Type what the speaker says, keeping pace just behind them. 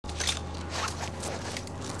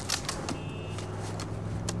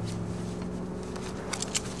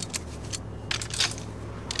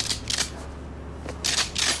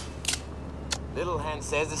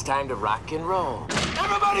says it's time to rock and roll.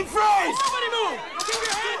 Everybody freeze! Everybody move! Keep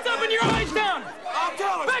your hands up and your eyes down! I'll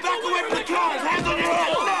tell her, back away from the counters, hands on your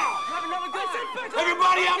head, now!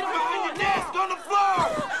 Everybody up behind your desk, on the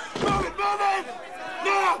floor! Move it, move it!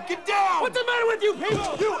 Now, get down! What's the matter with you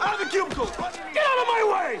people? You, out of the cubicle! Get out of my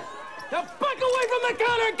way! Now back away from the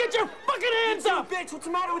counter and get your fucking hands up! Bitch, what's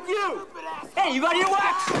the matter with you? Hey, you got your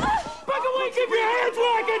wax? Back away, keep your hands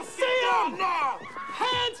where I can see them! Now!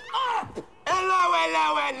 Hands up!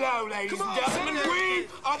 Hello, ladies and gentlemen. We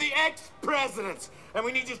are the ex-presidents, and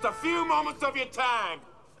we need just a few moments of your time.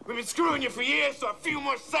 We've been screwing you for years, so a few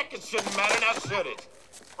more seconds shouldn't matter, now should it?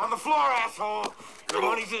 On the floor, asshole. Your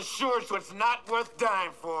money's insured, so it's not worth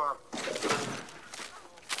dying for.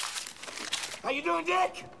 How you doing,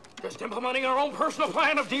 Dick? Just implementing our own personal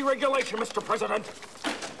plan of deregulation, Mr. President.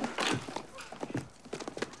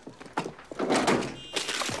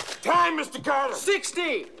 Time, Mr. Carter.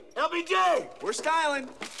 60! LBJ. We're styling.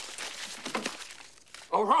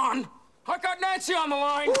 Oh, Ron, I got Nancy on the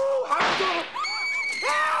line. Ooh, how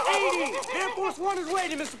 80! Air Force One is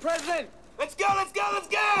waiting, Mr. President. Let's go, let's go, let's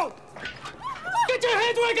go! Get your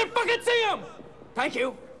hands where I can fucking see them! Thank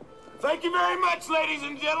you. Thank you very much, ladies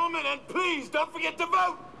and gentlemen, and please don't forget to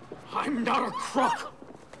vote. I'm not a crook.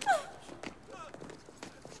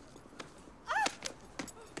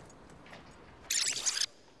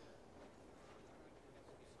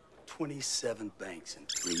 27 banks in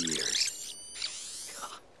 3 years.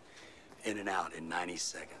 God. In and out in 90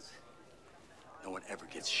 seconds. No one ever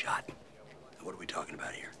gets shot. Now, what are we talking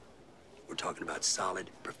about here? We're talking about solid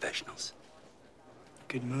professionals.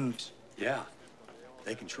 Good moves. Yeah.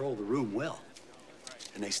 They control the room well.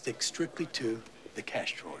 And they stick strictly to the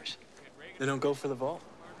cash drawers. They don't go for the vault?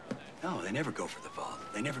 No, they never go for the vault.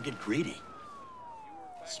 They never get greedy.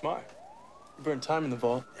 Smart. You burn time in the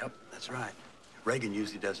vault. Yep, that's right. Reagan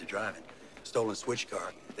usually does the driving. Stolen switch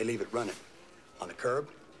car, they leave it running. On the curb,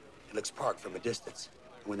 it looks parked from a distance.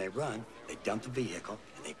 And when they run, they dump the vehicle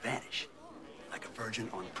and they vanish. Like a virgin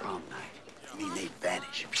on prom night. I mean, they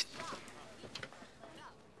vanish.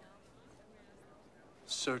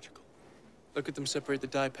 Surgical. Look at them separate the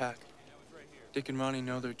die pack. Dick and Ronnie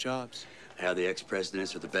know their jobs. Yeah, the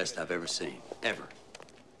ex-presidents are the best I've ever seen. Ever.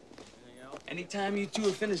 Anytime you two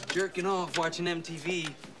are finished jerking off watching MTV,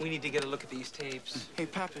 we need to get a look at these tapes. Hey,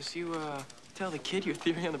 Pappas, you, tell the kid your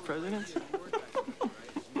theory on the presidents?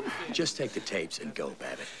 Just take the tapes and go,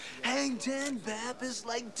 Babbitt. Hang 10, Pappas,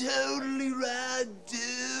 like totally right,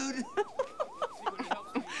 dude.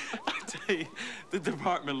 I tell you, the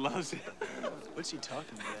department loves it. What's he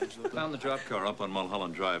talking about, Angelo? Found the drop car up on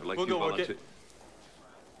Mulholland Drive. Like We'll you go work volunteered.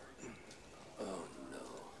 Oh, no.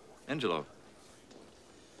 Angelo.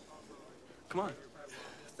 Come on.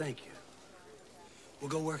 Thank you. We'll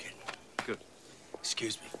go work it. Good.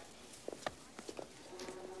 Excuse me.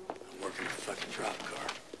 I'm working a fucking drop car.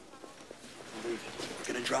 Believe it.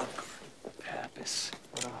 Working a drop car. Pappas.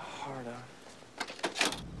 What a hard-on.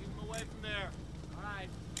 Keep him away from there. All right.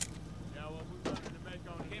 Yeah, well, we're running the med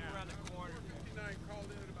going here. Around the corner. 59 called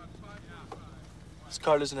in at about 5. This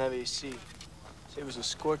car doesn't have AC. It was a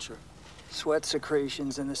scorcher. Sweat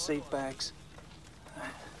secretions in the seat backs.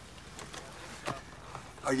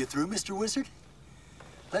 Are you through, Mr. Wizard?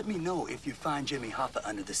 Let me know if you find Jimmy Hoffa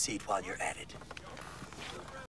under the seat while you're at it.